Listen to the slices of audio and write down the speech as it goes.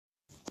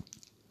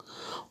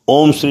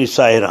ఓం శ్రీ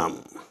సాయిరామ్.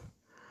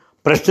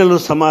 ప్రశ్నలు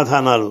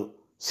సమాధానాలు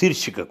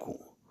శీర్షికకు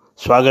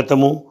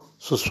స్వాగతము,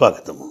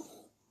 సుస్వాగతము.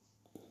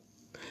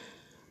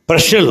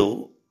 ప్రశ్నలు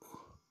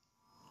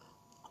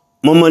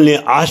మమ్మల్ని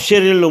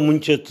ఆశ్చర్యంలో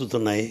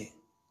ముంచెత్తుతున్నాయి,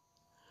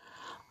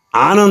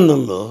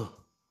 ఆనందంలో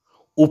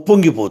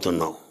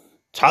ఉప్పొంగిపోతున్నాం.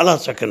 చాలా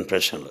చక్కని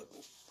ప్రశ్నలు.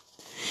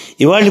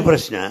 ఇవాళ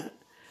ప్రశ్న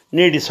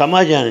నేటి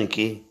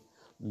సమాజానికి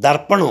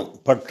దర్పణం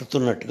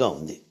పట్టుతున్నట్టుగా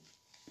ఉంది.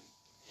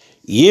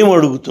 ఏం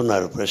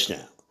అడుగుతున్నారు ప్రశ్న?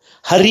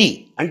 హరి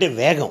అంటే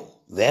వేగం,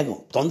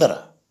 తొందర.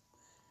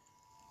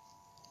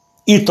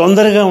 ఈ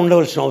తొందరగా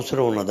ఉండవలసిన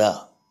అవసరం ఉన్నదా?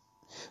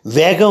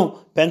 వేగం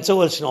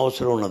పెంచవలసిన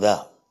అవసరం ఉన్నదా?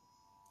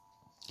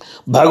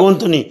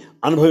 భగవంతుని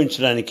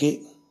అనుభవించడానికి,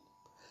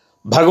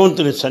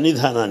 భగవంతుని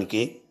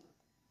సన్నిధానానికి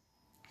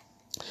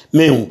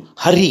మేము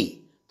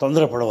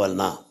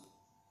తొందరపడవలనా,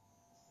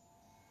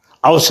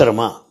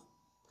 అవసరమా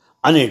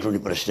అనేటువంటి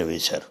ప్రశ్న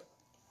వేశారు.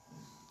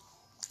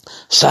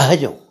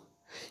 సహజం.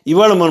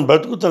 ఇవాళ మనం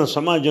బ్రతుకుతున్న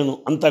సమాజం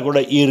అంతా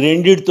కూడా ఈ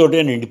రెండిటితోటే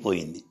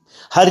నిండిపోయింది.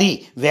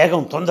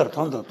 వేగం, తొందర.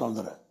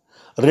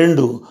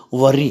 2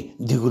 వరి,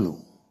 దిగులు.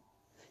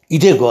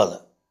 ఇదే గోల.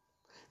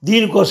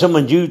 దీనికోసం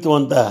మన జీవితం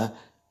అంతా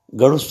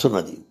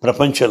గడుస్తున్నది.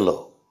 ప్రపంచంలో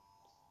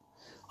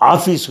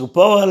ఆఫీసుకు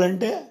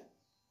పోవాలంటే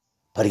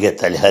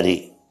పరిగెత్తాలి,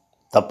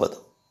 తప్పదు.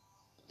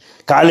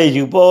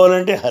 కాలేజీకి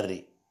పోవాలంటే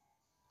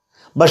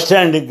బస్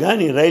స్టాండ్కి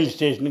కానీ, రైలు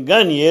స్టేషన్కి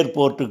కానీ,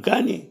 ఎయిర్పోర్ట్కి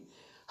కానీ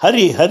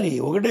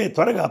ఒకటే,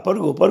 త్వరగా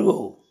పరుగు,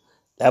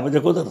 లేకపోతే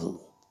కుదరదు.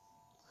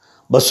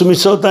 Bus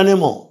miss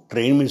అవుతానేమో,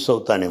 train miss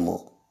అవుతానేమో,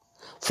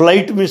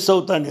 flight miss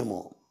అవుతానేమో,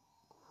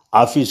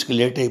 ఆఫీస్కి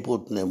లేట్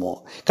అయిపోతుందేమో.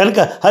 కనుక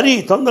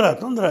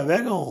తొందర,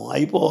 వేగం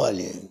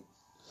అయిపోవాలి.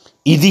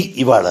 ఇది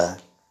ఇవాళ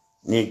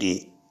నేటి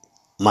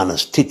మన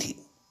స్థితి.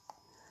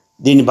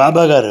 దీన్ని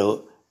బాబాగారు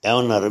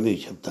ఏమన్నారో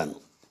మీకు చెప్తాను.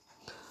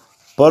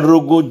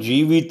 పరుగు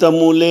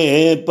జీవితములే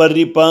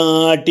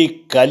పరిపాటి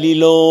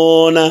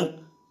కలిలోన.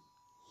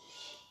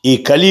 ఈ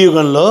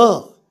కలియుగంలో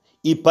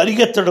ఈ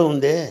పరిగెత్తడం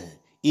ఉందే,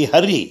 ఈ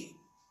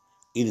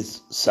ఇది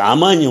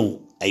సామాన్యం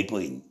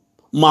అయిపోయింది,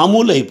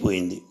 మామూలు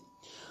అయిపోయింది.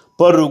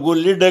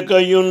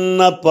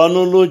 పరుగులిడకయున్న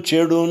పనులు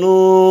చెడును.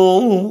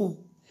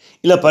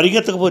 ఇలా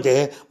పరిగెత్తకపోతే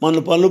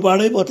మన పనులు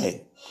పాడైపోతాయి.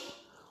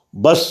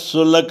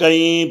 బస్సులకై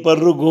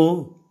పరుగు,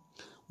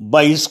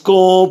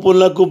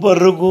 బైస్కోపులకు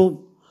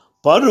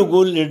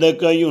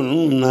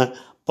పరుగులిడకయున్న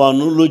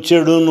పనులు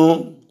చెడును.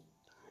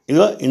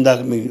 ఇదో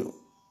ఇందాక మీకు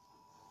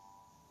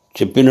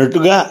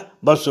చెప్పినట్టుగా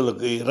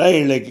బస్సులకి,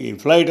 రైళ్ళకి,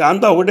 ఫ్లైట్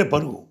అంతా ఒకటే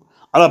పరుగు.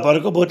 అలా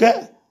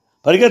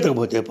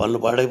పరిగెత్తకపోతే పనులు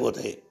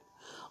పాడైపోతాయి.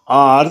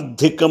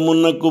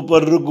 ఆర్థికమునకు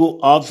పరుగు,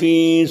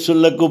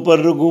 ఆఫీసులకు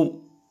పరుగు.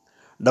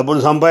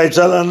 డబ్బులు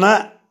సంపాదించాలన్నా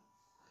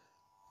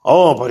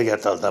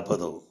పరిగెత్తాలి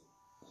తప్పదు.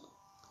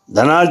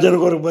 ధనార్జన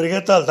కొరకు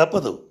పరిగెత్తాలి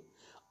తప్పదు.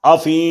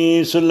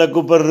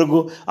 ఆఫీసులకు పరుగు,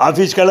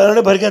 ఆఫీస్కి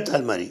వెళ్ళాలంటే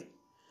పరిగెత్తాలి. మరి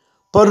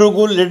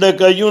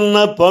పరుగులిడకయున్న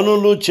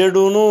పనులు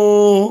చెడును.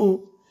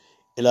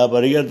 ఇలా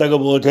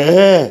పరిగెత్తకపోతే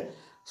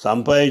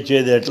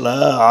సంపాదించేది ఎట్లా,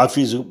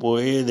 ఆఫీసుకు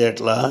పోయేది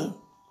ఎట్లా?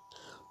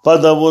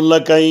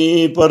 పదవులకై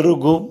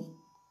పరుగు.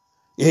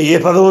 ఏ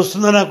పదవి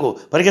వస్తుందో నాకు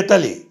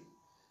పరిగెత్తాలి.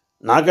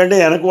 నాకంటే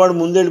వెనకవాడు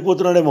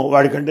ముందెళ్ళిపోతున్నాడేమో,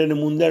 వాడికంటే నేను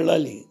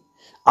ముందెళ్ళాలి.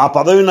 ఆ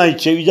పదవి నా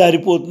చెవి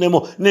జారిపోతుందేమో,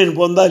 నేను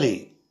పొందాలి.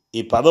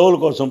 ఈ పదవుల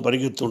కోసం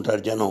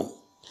పరిగెత్తుంటారు జనం.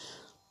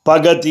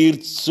 పగ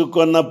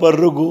తీర్చుకున్న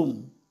పరుగు.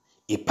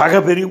 ఈ పగ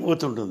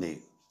పెరిగిపోతుంటుంది.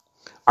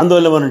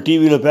 అందువల్ల మనం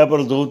టీవీలో,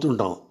 పేపర్లు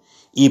చదువుతుంటాం.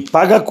 ఈ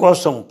పగ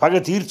కోసం, పగ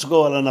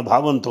తీర్చుకోవాలన్న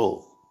భావంతో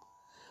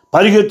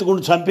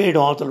పరిగెత్తుకుంటూ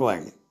చంపేయడం అవతల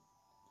వాడిని,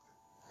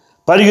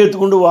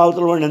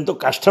 అవతల వాడిని ఎంతో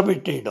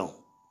కష్టపెట్టేయడం.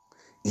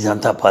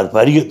 ఇదంతా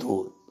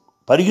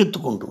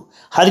పరిగెత్తుకుంటూ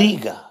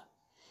హరిగా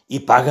ఈ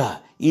పగ,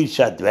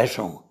 ఈర్ష్య,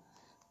 ద్వేషం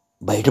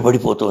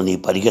బయటపడిపోతుంది ఈ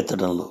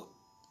పరిగెత్తడంలో.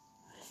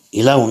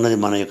 ఇలా ఉన్నది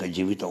మన యొక్క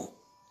జీవితం.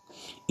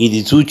 ఇది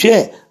చూచే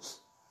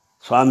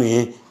స్వామి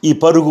ఈ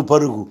పరుగు,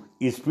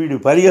 ఈ స్పీడ్,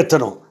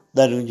 పరిగెత్తడం,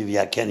 దాని గురించి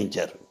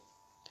వ్యాఖ్యానించారు.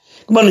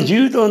 మన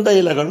జీవితం అంతా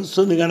ఇలా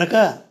గడుస్తుంది కనుక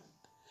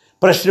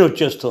ప్రశ్న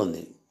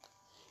వచ్చేస్తోంది,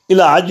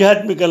 ఇలా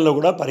ఆధ్యాత్మికంలో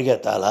కూడా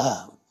పరిగెత్తాలా?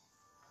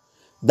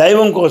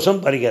 దైవం కోసం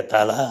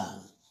పరిగెత్తాలా?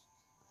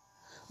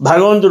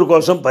 భగవంతుడి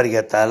కోసం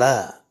పరిగెత్తాలా?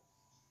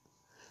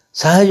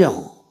 సహజం.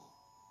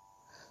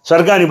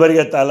 స్వర్గానికి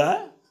పరిగెత్తాలా?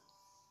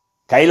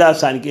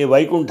 కైలాసానికి,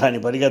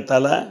 వైకుంఠానికి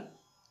పరిగెత్తాలా?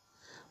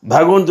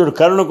 భగవంతుడి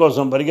కరుణ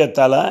కోసం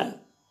పరిగెత్తాలా?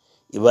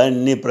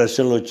 ఇవన్నీ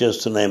ప్రశ్నలు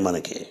వచ్చేస్తున్నాయి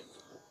మనకి.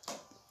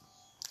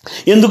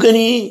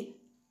 ఎందుకని?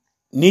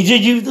 నిజ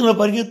జీవితంలో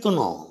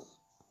పరిగెత్తున్నాం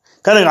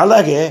కనుక,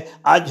 అలాగే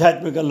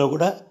ఆధ్యాత్మికంలో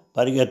కూడా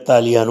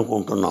పరిగెత్తాలి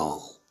అనుకుంటున్నాం.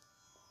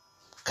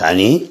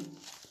 కానీ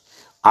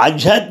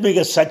ఆధ్యాత్మిక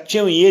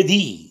సత్యం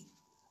ఏది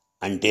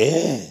అంటే,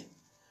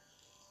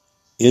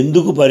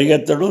 ఎందుకు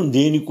పరిగెత్తడం,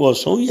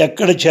 దేనికోసం,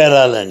 ఎక్కడ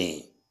చేరాలని.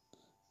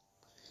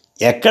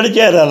 ఎక్కడ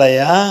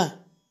చేరాలయ్యా?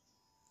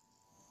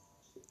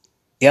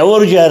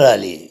 ఎవరు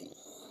చేరాలి?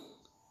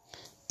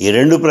 ఈ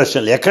 2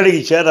 ప్రశ్నలు.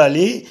 ఎక్కడికి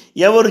చేరాలి,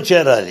 ఎవరు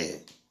చేరాలి?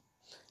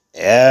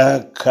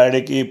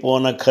 ఎక్కడికి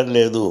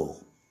పోనక్కర్లేదు,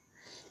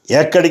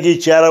 ఎక్కడికి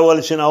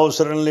చేరవలసిన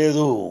అవసరం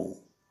లేదు.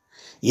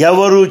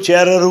 ఎవరు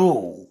చేరరు.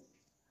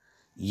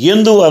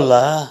 ఎందువల్ల?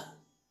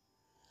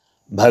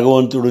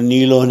 భగవంతుడు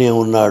నీలోనే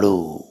ఉన్నాడు,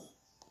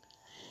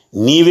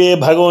 నీవే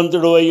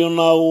భగవంతుడు అయి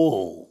ఉన్నావు.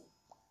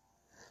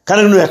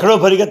 కనుక నువ్వు ఎక్కడో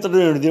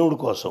పరిగెత్తడం ఏమిటి దేవుడి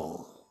కోసం?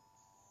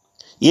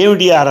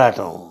 ఏమిటి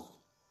ఆరాటం?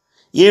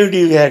 ఏమిటి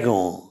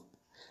వేగం?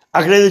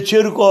 అక్కడేదో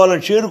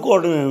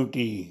చేరుకోవడం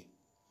ఏమిటి?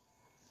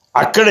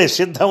 అక్కడే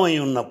సిద్ధమై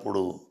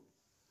ఉన్నప్పుడు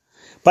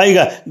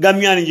పైగా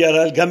గమ్యాన్ని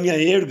చేరాలి.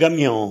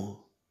 గమ్యం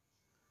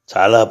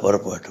చాలా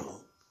పొరపాటు.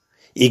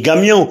 ఈ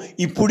గమ్యం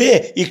ఇప్పుడే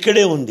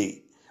ఇక్కడే ఉంది.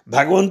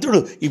 భగవంతుడు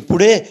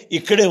ఇప్పుడే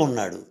ఇక్కడే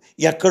ఉన్నాడు,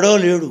 ఎక్కడో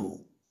లేడు,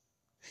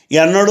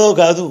 ఎన్నడో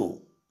కాదు,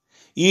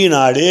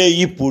 ఈనాడే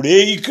ఇప్పుడే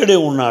ఇక్కడే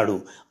ఉన్నాడు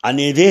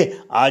అనేదే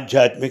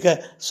ఆధ్యాత్మిక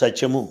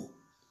సత్యము.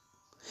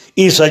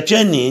 ఈ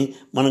సత్యాన్ని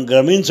మనం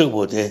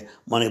గమనించకపోతే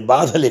మనకి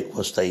బాధలు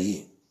ఎక్కువ వస్తాయి.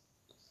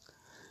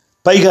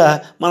 పైగా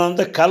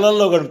మనంతా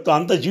కళల్లో గడుపుతాం.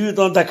 అంత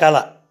జీవితం అంతా కళ.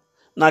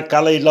 నా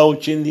కళ ఇలా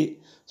వచ్చింది,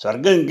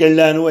 స్వర్గంకి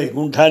వెళ్ళాను,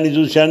 వైకుంఠాన్ని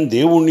చూశాను,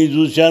 దేవుణ్ణి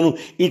చూశాను,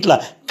 ఇట్లా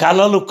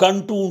కళలు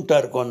కంటూ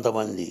ఉంటారు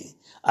కొంతమంది.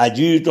 ఆ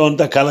జీవితం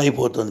అంతా కళ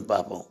అయిపోతుంది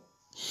పాపం.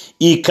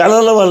 ఈ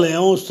కళల వల్ల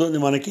ఏమొస్తుంది?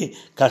 మనకి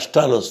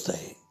కష్టాలు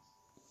వస్తాయి.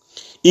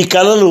 ఈ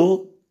కళలు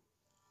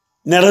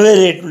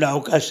నెరవేరేటువంటి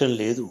అవకాశం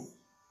లేదు.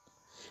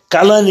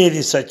 కళ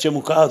అనేది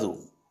సత్యము కాదు.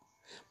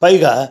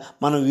 పైగా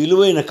మనం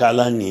విలువైన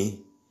కాలాన్ని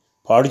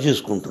పాడు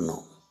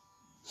చేసుకుంటున్నాం.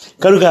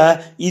 కనుక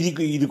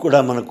ఇది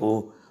కూడా మనకు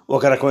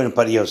ఒక రకమైన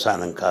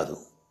పర్యవసానం కాదు.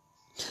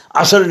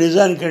 అసలు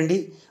నిజానికండి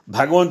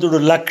భగవంతుడు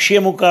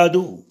లక్ష్యము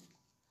కాదు.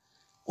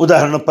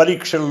 ఉదాహరణ,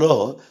 పరీక్షల్లో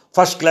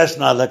ఫస్ట్ క్లాస్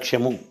నా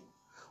లక్ష్యము,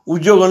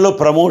 ఉద్యోగంలో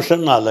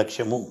ప్రమోషన్ నా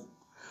లక్ష్యము,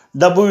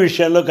 డబ్బు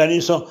విషయంలో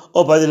కనీసం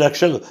 10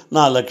 లక్షలు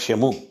నా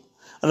లక్ష్యము,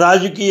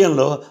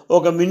 రాజకీయంలో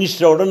ఒక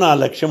మినిస్టర్ అవ్వడం నా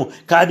లక్ష్యము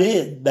కాదే.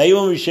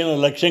 దైవం విషయంలో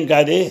లక్ష్యం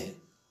కాదే.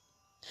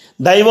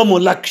 దైవము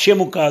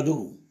లక్ష్యము కాదు.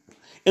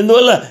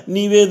 ఎందువల్ల?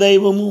 నీవే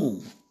దైవము.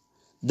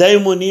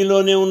 దైవము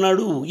నీలోనే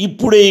ఉన్నాడు,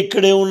 ఇప్పుడే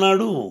ఇక్కడే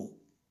ఉన్నాడు.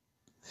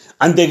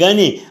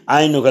 అంతేగాని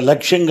ఆయన ఒక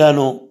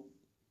లక్ష్యంగానో,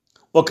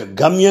 ఒక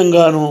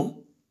గమ్యంగానో,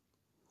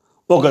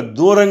 ఒక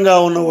దూరంగా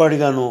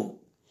ఉన్నవాడిగానో,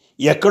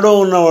 ఎక్కడో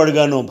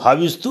ఉన్నవాడిగానో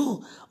భావిస్తూ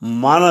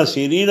మన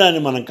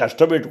శరీరాన్ని మనం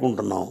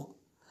కష్టపెట్టుకుంటున్నాం.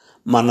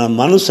 మన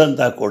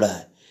మనసంతా కూడా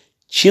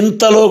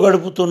చింతలో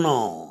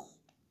గడుపుతున్నాం.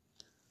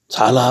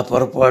 చాలా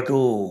పొరపాటు.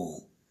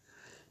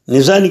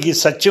 నిజానికి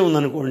సత్యం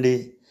ఉందనుకోండి,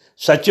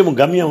 సత్యము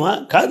గమ్యమా?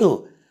 కాదు.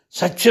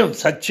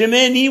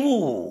 సత్యమే నీవు.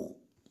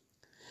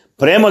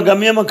 ప్రేమ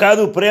గమ్యము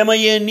కాదు,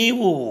 ప్రేమయే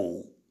నీవు.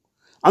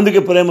 అందుకే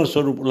ప్రేమ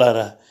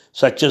స్వరూపులారా,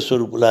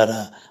 సత్యస్వరూపులారా,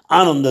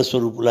 ఆనంద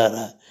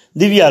స్వరూపులారా,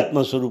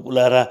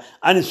 దివ్యాత్మస్వరూపులారా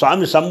అని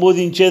స్వామి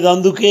సంబోధించేది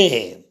అందుకే.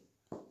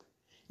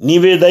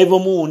 నీవే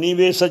దైవము,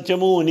 నీవే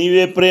సత్యము,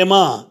 నీవే ప్రేమ.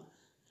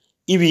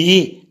 ఇవి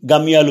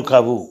గమ్యాలు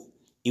కావు,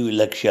 ఇవి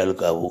లక్ష్యాలు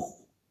కావు.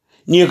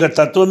 నీ యొక్క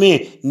తత్వమే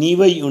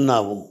నీవై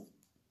ఉన్నావు.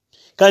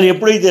 కానీ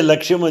ఎప్పుడైతే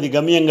లక్ష్యం అది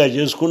గమ్యంగా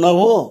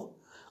చేసుకున్నావో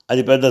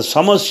అది పెద్ద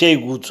సమస్య అయి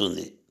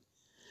కూర్చుంది.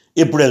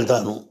 ఎప్పుడు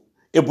వెళ్తాను?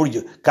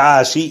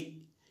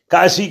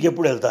 కాశీకి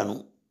ఎప్పుడు వెళ్తాను?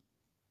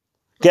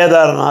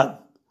 కేదార్నాథ్,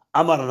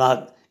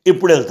 అమర్నాథ్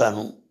ఎప్పుడు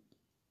వెళ్తాను?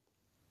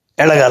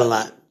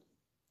 వెళ్ళగలనా?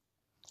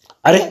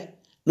 అరే,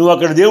 నువ్వు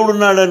అక్కడ దేవుడు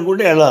ఉన్నాడు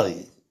అనుకుంటే వెళ్ళాలి.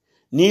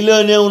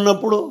 నీలోనే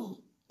ఉన్నప్పుడు,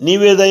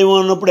 నీవే దైవం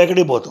ఉన్నప్పుడు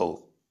ఎక్కడికి పోతావు?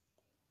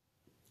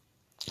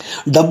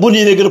 డబ్బు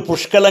నీ దగ్గర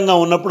పుష్కలంగా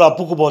ఉన్నప్పుడు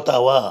అప్పుకు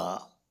పోతావా?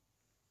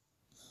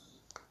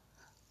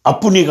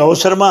 అప్పు నీకు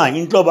అవసరమా?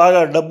 ఇంట్లో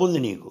బాగా డబ్బు ఉంది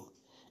నీకు,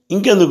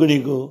 ఇంకెందుకు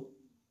నీకు?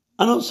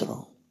 అనవసరం.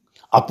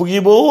 అప్పుకి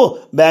పోవు,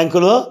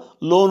 బ్యాంకులో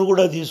లోన్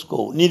కూడా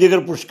తీసుకోవు, నీ దగ్గర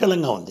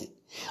పుష్కలంగా ఉంది.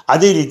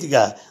 అదే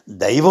రీతిగా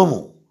దైవము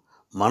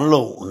మనలో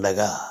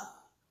ఉండగా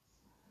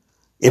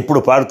ఎప్పుడు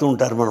పాడుతూ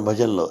ఉంటారు మన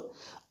భజనలో,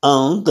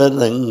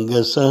 అంతరంగ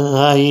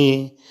సాయి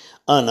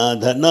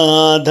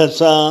అనాథనాథ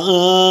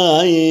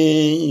సాయి,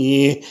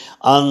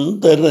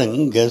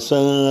 అంతరంగ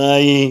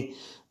సాయి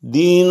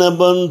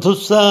దీనబంధు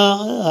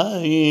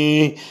సాయి,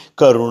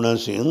 కరుణ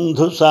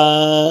సింధు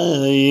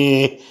సాయి,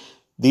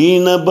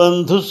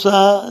 దీనబంధు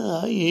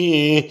సాయి,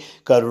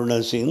 కరుణ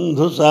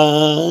సింధు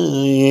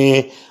సాయి,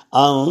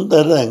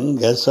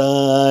 అంతరంగ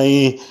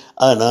సాయి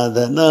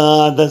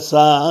అనాథనాథ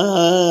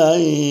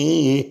సాయి.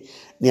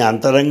 నీ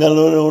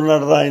అంతరంగంలోనే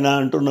ఉన్నాడు రా ఆయన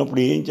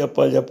అంటున్నప్పుడు ఏం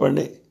చెప్పాలి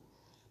చెప్పండి?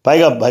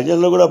 పైగా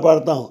భజనలో కూడా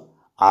పాడతాం,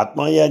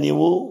 ఆత్మయ్య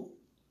నీవు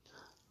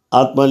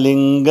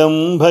ఆత్మలింగం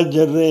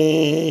భజరే,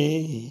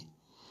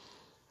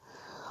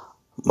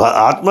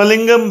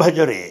 ఆత్మలింగం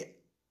భజరే.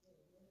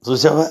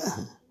 చూసావా?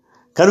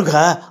 కనుక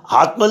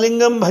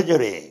ఆత్మలింగం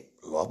భజరే,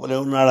 లోపలే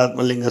ఉన్నాడు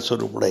ఆత్మలింగ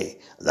స్వరూపుడై,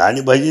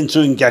 దాన్ని భజించు.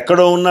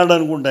 ఇంకెక్కడో ఉన్నాడు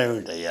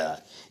అనుకుంటామేంటయ్యా?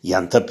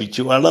 ఎంత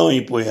పిచ్చివాళ్ళం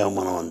అయిపోయాం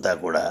మనం అంతా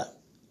కూడా.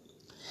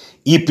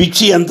 ఈ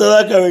పిచ్చి ఎంత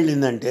దాకా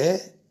వెళ్ళిందంటే,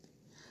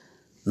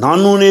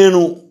 నన్ను నేను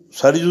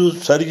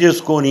సరి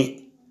చేసుకొని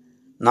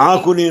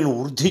నాకు నేను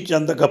వృద్ధి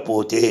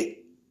చెందకపోతే,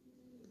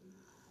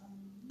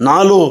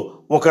 నాలో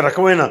ఒక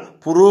రకమైన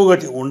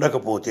పురోగతి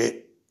ఉండకపోతే,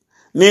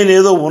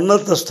 నేనేదో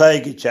ఉన్నత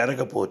స్థాయికి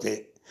చేరకపోతే,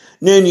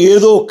 నేను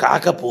ఏదో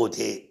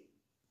కాకపోతే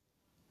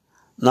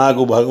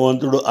నాకు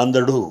భగవంతుడు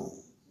అందడు.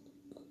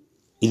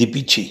 ఇది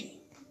పిచ్చి.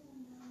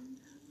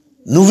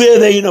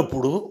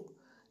 నువ్వేదైనప్పుడు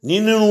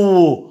నిన్ను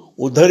నువ్వు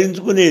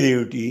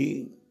ఉద్ధరించుకునేదేమిటి?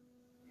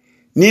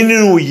 నిన్ను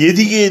నువ్వు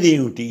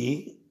ఎదిగేదేమిటి?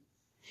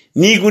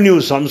 నీకు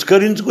నీవు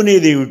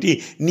సంస్కరించుకునేదేమిటి?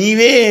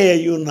 నీవే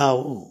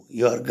అయ్యున్నావు.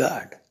 You are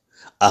God.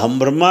 అహం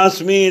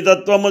బ్రహ్మాస్మి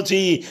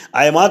తత్వమసి,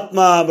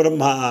 అయమాత్మా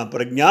బ్రహ్మ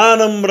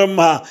ప్రజ్ఞానం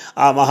బ్రహ్మ.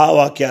 ఆ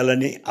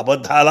మహావాక్యాలని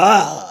అబద్ధాలా?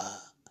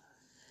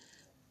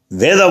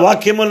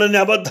 వేదవాక్యములని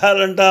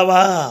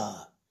అబద్ధాలంటావా?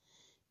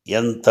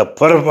 ఎంత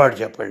పొరపాటు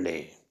చెప్పండి.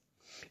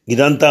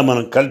 ఇదంతా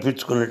మనం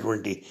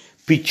కల్పించుకున్నటువంటి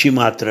పిచ్చి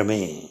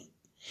మాత్రమే.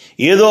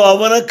 ఏదో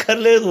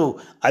అవ్వనక్కర్లేదు,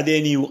 అదే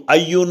నీవు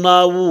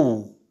అయ్యున్నావు.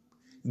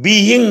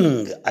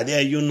 బీయింగ్ అదే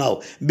అయ్యున్నావు.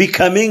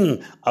 బికమింగ్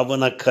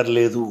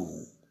అవ్వనక్కర్లేదు.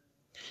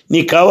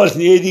 నీకు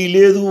కావాల్సిన ఏదీ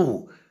లేదు.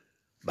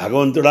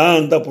 భగవంతుడా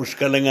అంత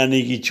పుష్కలంగా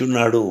నీకు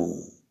ఇచ్చున్నాడు.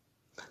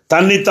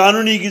 తన్ని తాను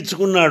నీకు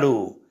ఇచ్చుకున్నాడు.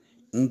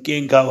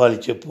 ఇంకేం కావాలి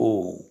చెప్పు?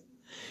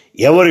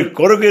 ఎవరి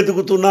కొరకు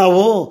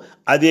ఎదుగుతున్నావో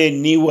అదే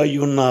నీవు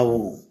అయ్యున్నావు.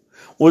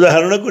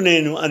 ఉదాహరణకు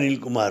నేను అనిల్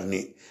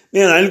కుమార్ని.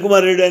 నేను అనిల్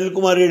కుమార్ రెడ్డి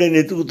అని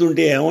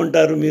ఎత్తుకుతుంటే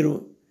ఏమంటారు మీరు?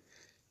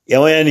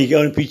 ఏమయ్యా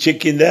నీకేమైనా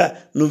పిచ్చెక్కిందా,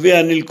 నువ్వే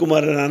అనిల్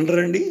కుమార్ అని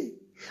అనరండి?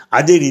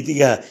 అదే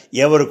రీతిగా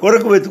ఎవరి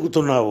కొరకు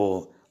వెతుకుతున్నావో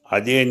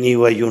అదే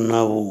నీవు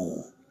అయ్యున్నావు.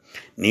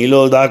 నీలో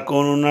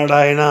దాక్కోనున్నాడు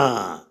ఆయన.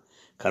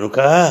 కనుక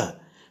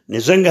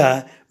నిజంగా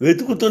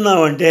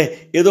వెతుకుతున్నావంటే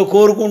ఏదో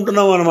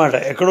కోరుకుంటున్నావు అన్నమాట.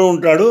 ఎక్కడో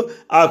ఉంటాడు,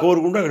 ఆ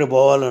కోరుకుంటూ అక్కడ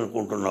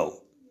పోవాలనుకుంటున్నావు.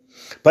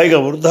 పైగా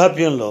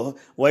వృద్ధాప్యంలో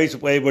వయసు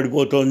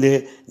పైబడిపోతోంది,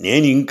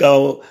 నేను ఇంకా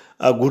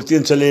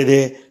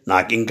గుర్తించలేదే,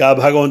 నాకు ఇంకా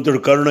భగవంతుడు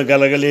కరుణ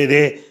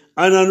కలగలేదే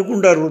అని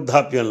అనుకుంటారు.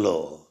 వృద్ధాప్యంలో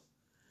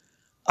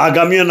ఆ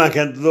గమ్యం నాకు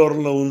ఎంత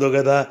దూరంలో ఉందో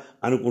కదా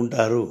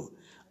అనుకుంటారు.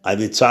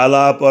 అది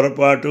చాలా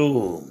పొరపాటు.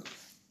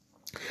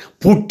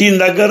 పుట్టిన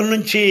దగ్గర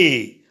నుంచి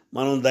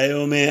మనం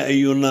దైవమే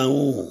అయి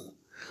ఉన్నాము.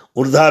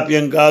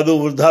 వృద్ధాప్యం కాదు.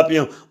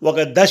 వృద్ధాప్యం ఒక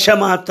దశ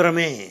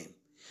మాత్రమే.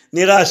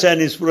 నిరాశ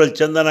నిస్పృహలు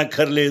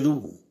చెందనక్కర్లేదు.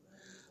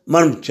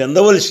 మనం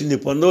చెందవలసింది,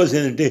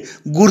 పొందవలసింది అంటే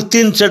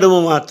గుర్తించడం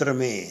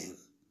మాత్రమే,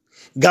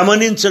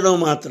 గమనించడం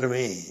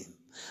మాత్రమే,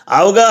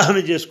 అవగాహన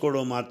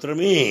చేసుకోవడం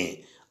మాత్రమే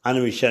అనే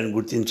విషయాన్ని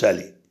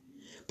గుర్తించాలి.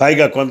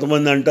 పైగా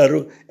కొంతమంది అంటారు,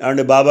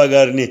 ఏమంటే బాబా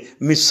గారిని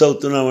మిస్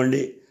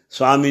అవుతున్నామండి,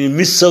 స్వామిని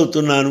మిస్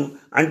అవుతున్నాను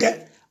అంటే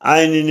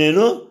ఆయన్ని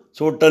నేను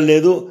చూడటం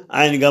లేదు,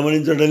 ఆయన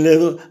గమనించడం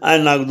లేదు,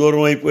 ఆయన నాకు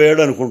దూరం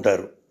అయిపోయాడు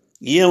అనుకుంటారు.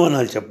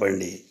 ఏమనాలి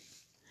చెప్పండి?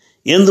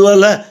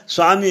 ఎందువల్ల?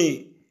 స్వామి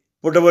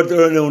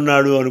పుట్టబడితోనే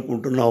ఉన్నాడు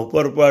అనుకుంటున్నావు.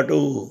 పొరపాటు.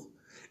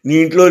 నీ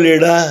ఇంట్లో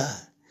లేడా?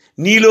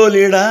 నీలో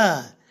లేడా?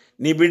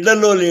 నీ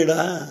బిడ్డల్లో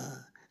లేడా?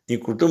 నీ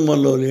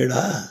కుటుంబంలో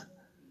లేడా?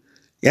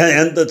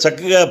 ఎంత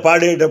చక్కగా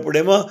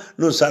పాడేటప్పుడేమో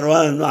నువ్వు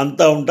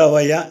అంతా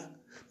ఉంటావయ్యా,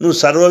 నువ్వు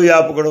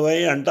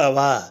సర్వవ్యాపకుడవయ్యా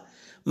అంటావా?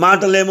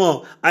 మాటలేమో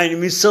ఆయన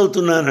మిస్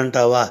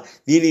అవుతున్నానంటావా?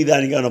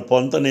 దానికి ఏమైనా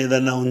పొంతన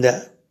ఏదన్నా ఉందా?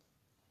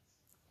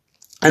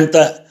 అంత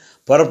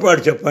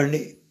పొరపాటు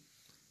చెప్పండి.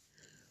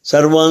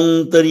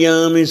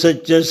 సర్వాంతర్యామి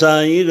సత్య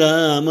సాయి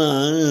రామ,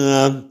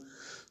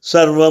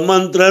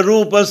 సర్వమంత్ర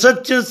రూప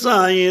సత్య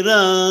సాయి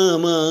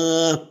రామ,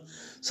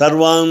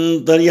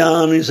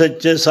 సర్వాంతర్యామి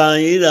సత్య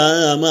సాయి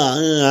రామ,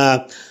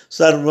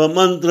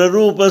 సర్వమంత్ర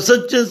రూప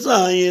సత్య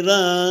సాయి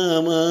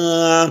రామ,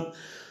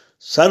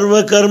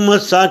 సర్వకర్మ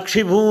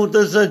సాక్షిభూత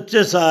సత్య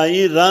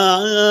సాయి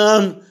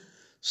రామ,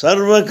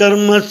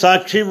 సర్వకర్మ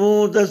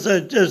సాక్షిభూత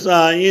సత్య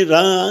సాయి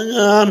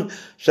రామ,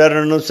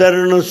 శరణు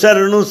శరణు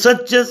శరణు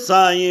సత్య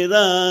సాయి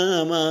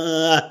రామ,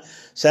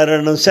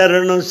 శరణు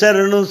శరణు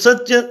శరణు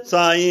సత్య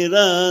సాయి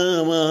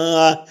రామ,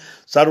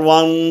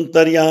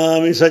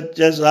 సర్వాంతర్యామి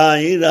సత్య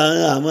సాయి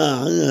రామ,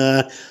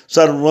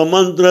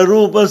 సర్వమంత్ర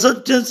రూప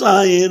సత్య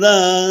సాయి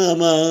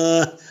రామ.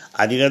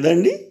 అది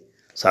కదండి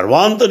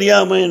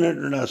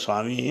సర్వాంతర్యామైనటువంటి ఆ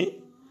స్వామి.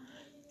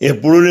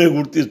 ఎప్పుడు నేను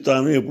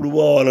గుర్తిస్తాను, ఎప్పుడు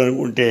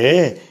పోవాలనుకుంటే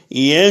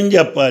ఏం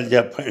చెప్పాలి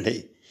చెప్పండి?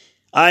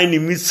 ఆయన్ని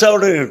మిస్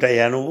అవ్వడం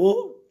ఏమిటయ్యా నువ్వు?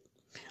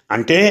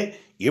 అంటే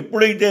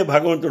ఎప్పుడైతే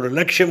భగవంతుడు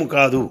లక్ష్యం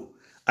కాదు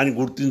అని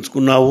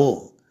గుర్తించుకున్నావో,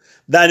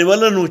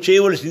 దానివల్ల నువ్వు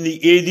చేయవలసింది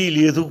ఏదీ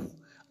లేదు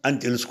అని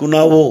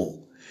తెలుసుకున్నావో,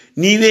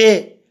 నీవే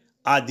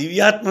ఆ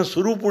దివ్యాత్మ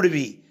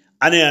స్వరూపుడివి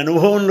అనే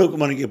అనుభవంలోకి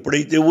మనకి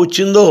ఎప్పుడైతే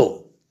వచ్చిందో,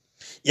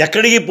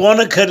 ఎక్కడికి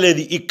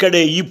పోనక్కర్లేదు,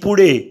 ఇక్కడే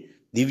ఇప్పుడే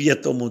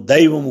దివ్యత్వము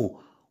దైవము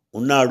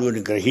ఉన్నాడు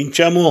అని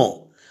గ్రహించామో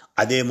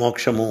అదే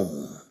మోక్షము.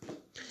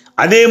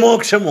 అదే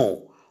మోక్షము.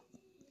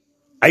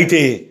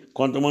 అయితే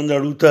కొంతమంది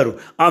అడుగుతారు,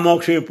 ఆ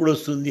మోక్షం ఎప్పుడు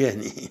వస్తుంది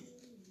అని.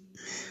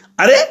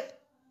 అరే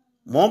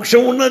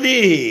మోక్షం ఉన్నది,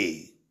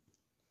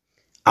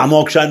 ఆ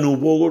మోక్షాన్ని నువ్వు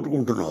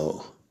పోగొట్టుకుంటున్నావు.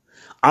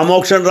 ఆ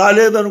మోక్షం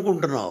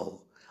రాలేదనుకుంటున్నావు.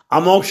 ఆ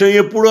మోక్షం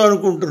ఎప్పుడు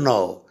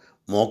అనుకుంటున్నావు.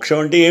 మోక్షం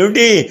అంటే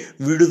ఏమిటి?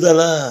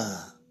 విడుదల.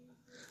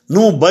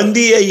 నువ్వు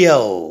బందీ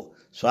అయ్యావు.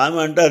 స్వామి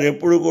అంటారు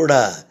ఎప్పుడు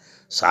కూడా,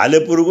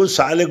 సాలెపురుగు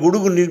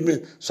సాలెగూడును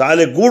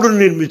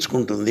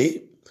నిర్మించుకుంటుంది,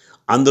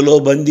 అందులో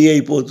బందీ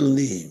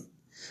అయిపోతుంది.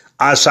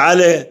 ఆ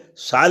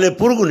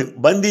సాలెపురుగుని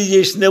బందీ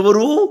చేసిన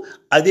ఎవరు?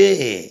 అదే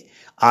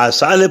ఆ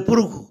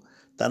సాలెపురుగు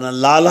తన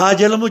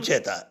లాలాజలము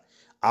చేత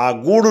ఆ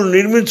గూడును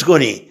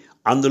నిర్మించుకొని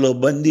అందులో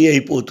బందీ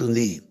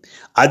అయిపోతుంది.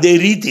 అదే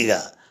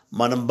రీతిగా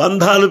మనం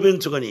బంధాలు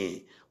పెంచుకొని,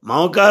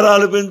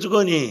 మమకారాలు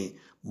పెంచుకొని,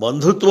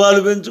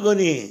 బంధుత్వాలు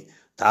పెంచుకొని,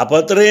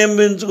 తాపత్రయం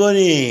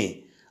పెంచుకొని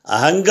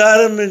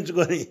అహంకారం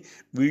పెంచుకొని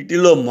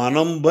వీటిలో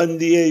మనం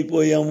బందీ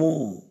అయిపోయాము.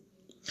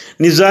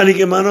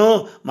 నిజానికి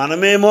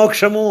మనమే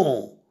మోక్షము,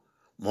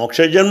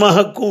 మోక్ష జన్మ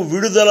హక్కు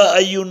విడుదల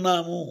అయి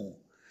ఉన్నాము.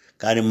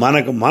 కానీ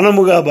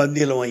మనముగా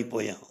బందీలం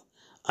అయిపోయాం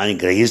అని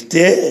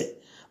గ్రహిస్తే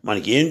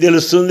మనకేం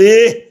తెలుస్తుంది?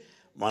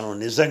 మనం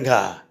నిజంగా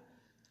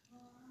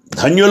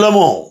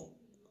ధన్యులము.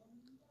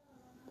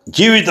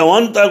 జీవితం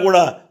అంతా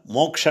కూడా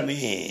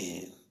మోక్షమే,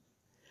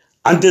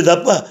 అంతే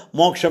తప్ప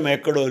మోక్షం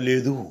ఎక్కడో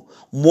లేదు.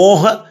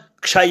 మోహ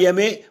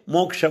క్షయమే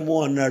మోక్షము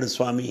అన్నాడు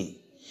స్వామి.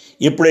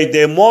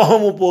 ఎప్పుడైతే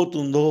మోహము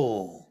పోతుందో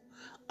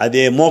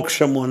అదే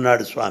మోక్షము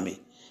అన్నాడు స్వామి.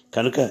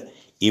 కనుక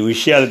ఈ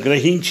విషయాలు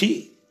గ్రహించి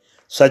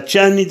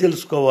సత్యాన్ని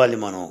తెలుసుకోవాలి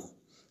మనం.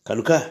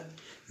 కనుక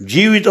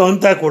జీవితం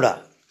అంతా కూడా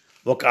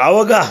ఒక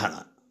అవగాహన,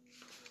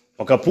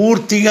 ఒక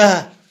పూర్తిగా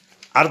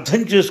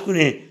అర్థం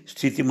చేసుకునే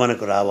స్థితి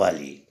మనకు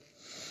రావాలి.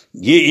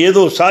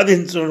 ఏదో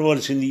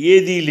సాధించవలసింది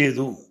ఏదీ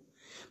లేదు,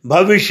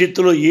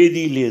 భవిష్యత్తులో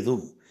ఏదీ లేదు,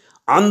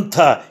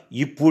 అంతా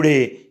ఇప్పుడే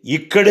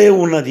ఇక్కడే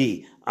ఉన్నది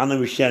అన్న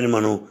విషయాన్ని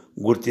మనం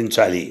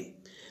గుర్తించాలి.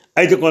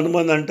 అయితే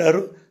కొంతమంది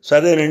అంటారు,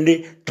 సరేనండి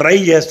ట్రై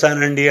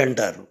చేస్తానండి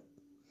అంటారు.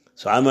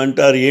 స్వామి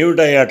అంటారు,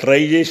 ఏమిటయ్యా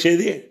ట్రై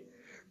చేసేది?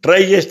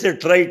 ట్రై చేస్తే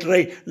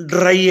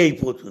డ్రై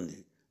అయిపోతుంది,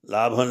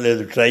 లాభం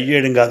లేదు. ట్రై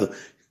చేయడం కాదు,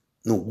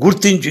 నువ్వు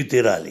గుర్తించి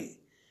తీరాలి,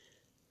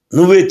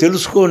 నువ్వే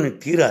తెలుసుకొని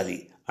తీరాలి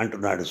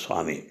అంటున్నాడు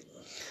స్వామి.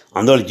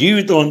 అందువల్ల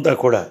జీవితం అంతా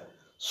కూడా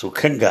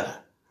సుఖంగా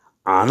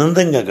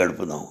ఆనందంగా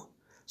గడుపుదాం,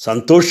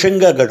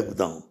 సంతోషంగా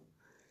గడుపుదాం,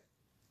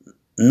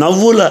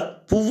 నవ్వుల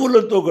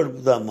పువ్వులతో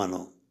గడుపుదాం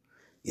మనం.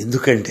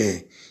 ఎందుకంటే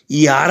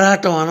ఈ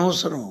ఆరాటం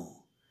అనవసరం,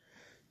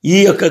 ఈ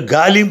యొక్క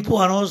గాలింపు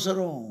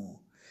అనవసరం,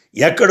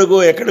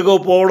 ఎక్కడికో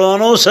పోవడం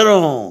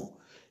అనవసరం.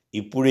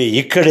 ఇప్పుడే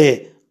ఇక్కడే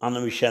అన్న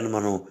విషయాన్ని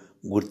మనం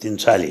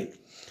గుర్తించాలి.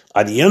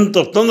 అది ఎంత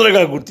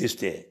తొందరగా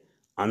గుర్తిస్తే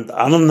అంత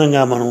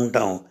ఆనందంగా మనం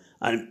ఉంటాం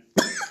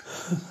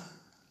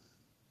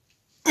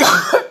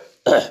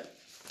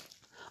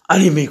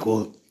అని మీకు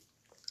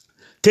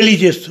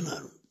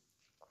తెలియజేస్తున్నాను.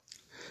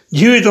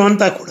 జీవితం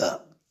అంతా కూడా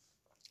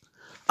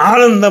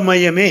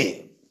ఆనందమయమే.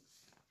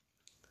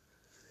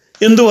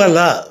 ఎందువల్ల?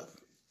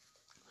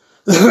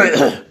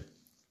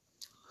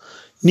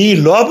 నీ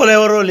లోపల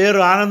ఎవరో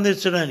లేరు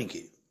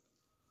ఆనందించడానికి.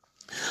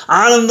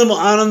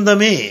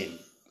 ఆనందమే.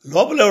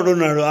 లోపల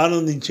ఎవడున్నాడు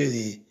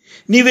ఆనందించేది?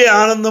 నీవే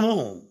ఆనందము,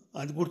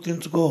 అది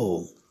గుర్తించుకో.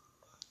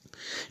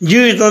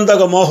 జీవితం అంతా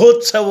ఒక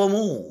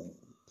మహోత్సవము,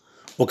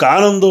 ఒక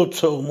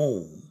ఆనందోత్సవము.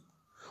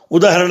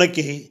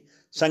 ఉదాహరణకి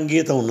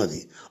సంగీతం ఉన్నది,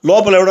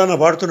 లోపల ఎవడన్నా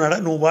పాడుతున్నాడా?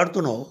 నువ్వు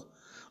పాడుతున్నావు.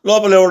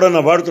 లోపల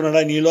ఎవడన్నా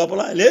పాడుతున్నాడా? నీ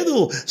లోపల లేదు.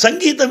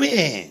 సంగీతమే,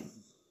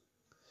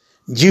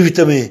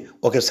 జీవితమే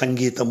ఒక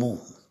సంగీతము,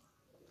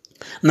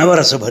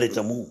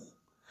 నవరసభరితము.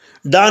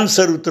 డాన్స్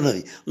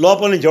జరుగుతున్నది,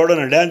 లోపల నుంచి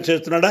ఎవడన్నా డ్యాన్స్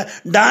చేస్తున్నాడా?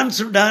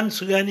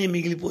 డాన్స్గానే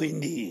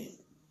మిగిలిపోయింది.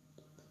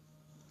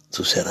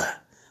 చూసారా?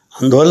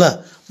 అందువల్ల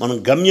మనం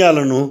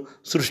గమ్యాలను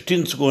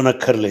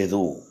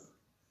సృష్టించుకోనక్కర్లేదు.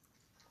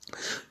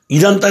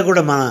 ఇదంతా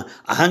కూడా మన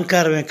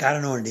అహంకారమే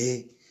కారణం అండి.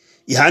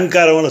 ఈ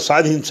అహంకారం వల్ల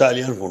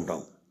సాధించాలి అనుకుంటాం.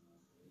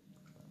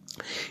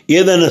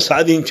 ఏదైనా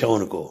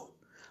సాధించామనుకో,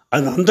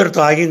 అది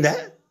అంతటితో ఆగిందా?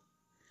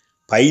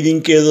 పైది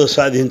ఇంకేదో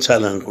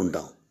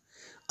సాధించాలనుకుంటాం.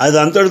 అది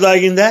అంతటితో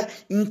ఆగిందా?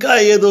 ఇంకా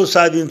ఏదో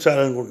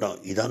సాధించాలనుకుంటాం.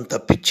 ఇదంతా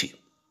పిచ్చి.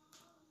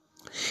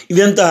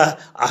 ఇదంతా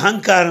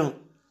అహంకారం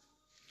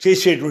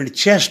చేసేటువంటి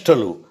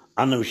చేష్టలు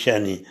అన్న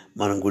విషయాన్ని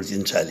మనం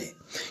గుర్తించాలి.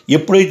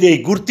 ఎప్పుడైతే ఈ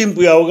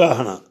గుర్తింపు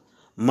అవగాహన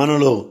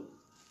మనలో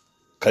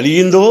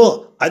కలిగిందో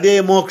అదే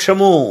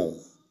మోక్షము,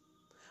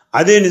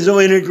 అదే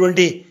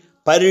నిజమైనటువంటి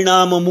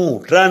పరిణామము,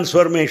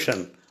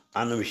 ట్రాన్స్ఫర్మేషన్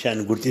అన్న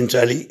విషయాన్ని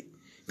గుర్తించాలి.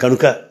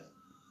 కనుక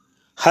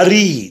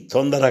హరి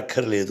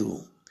తొందరక్కర్లేదు,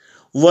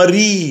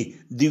 వరి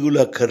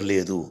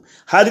దిగులక్కర్లేదు.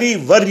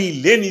 వరి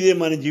లేనిదే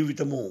మన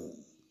జీవితము.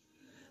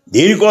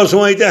 దేనికోసం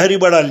అయితే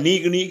హరిపడాలి?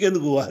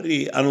 నీకెందుకు హరి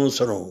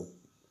అనవసరం.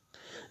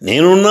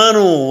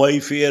 నేనున్నాను, why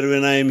fear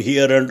when I'm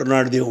here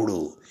అంటున్నాడు దేవుడు.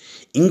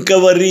 ఇంకా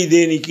వర్రీ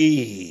దేనికి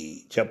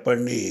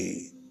చెప్పండి?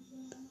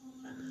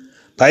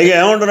 పైగా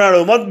ఏమంటున్నాడు?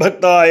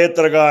 మద్భక్త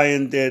ఎత్ర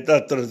గాయంతే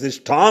తత్ర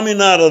తిష్ఠామి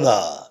నారద.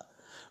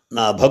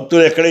 నా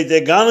భక్తులు ఎక్కడైతే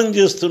గానం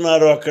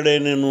చేస్తున్నారో అక్కడే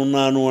నేను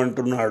ఉన్నాను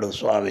అంటున్నాడు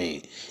స్వామి.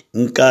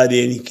 ఇంకా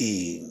దేనికి?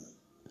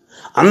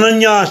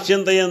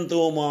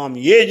 అనన్యాశ్చింతయంతో మాం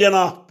ఏ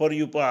జనా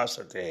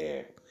పర్యుపాసతే.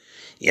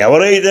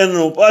 ఎవరైతే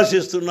నన్ను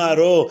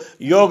ఉపాసిస్తున్నారో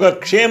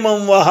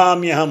యోగక్షేమం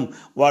వహామ్యహం,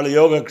 వాళ్ళ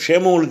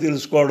యోగక్షేమములు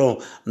తెలుసుకోవడం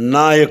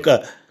నా యొక్క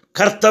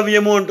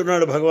కర్తవ్యము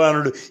అంటున్నాడు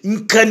భగవానుడు.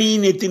 ఇంకా నీ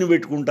నెత్తిని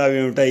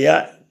పెట్టుకుంటావేమిటయ్యా?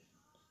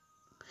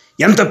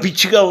 ఎంత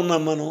పిచ్చిగా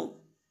ఉన్నాం మనం.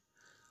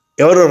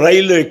 ఎవరో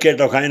రైల్లో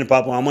ఎక్కేట ఒక ఆయన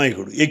పాపం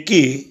అమాయకుడు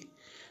ఎక్కి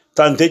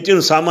తాను తెచ్చిన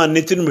సామాన్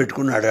నెత్తిని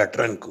పెట్టుకున్నాడు ఆ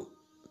ట్రంకు.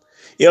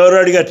 ఎవరు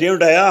అడిగారు,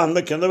 ఏమిటాయా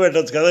అందరూ కింద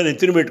పెట్టచ్చు కదా,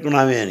 నెత్తిని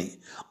పెట్టుకున్నామే అని.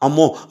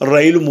 అమ్మో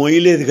రైలు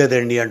మోయలేదు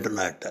కదండి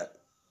అంటున్నట్ట.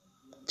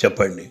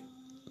 చెప్పండి,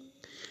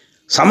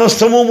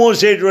 సమస్తము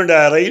మోసేటువంటి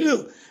ఆ రైలు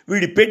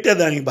వీడి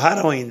పెట్టేదానికి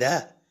భారం అయిందా?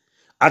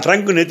 ఆ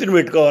ట్రంకు నెత్తిని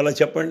పెట్టుకోవాలా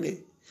చెప్పండి?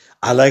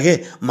 అలాగే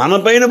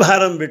మనపైన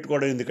భారం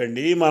పెట్టుకోవడం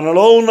ఎందుకండి?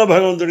 మనలో ఉన్న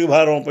భగవంతుడికి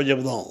భారం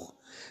అప్పచెబుదాం,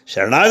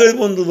 శరణాగతి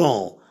పొందుదాం.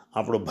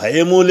 అప్పుడు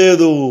భయము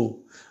లేదు,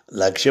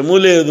 లక్ష్యము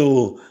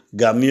లేదు,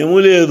 గమ్యము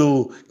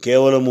లేదు,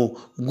 కేవలము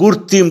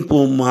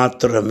గుర్తింపు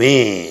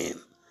మాత్రమే.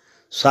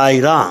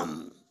 సాయిరామ్.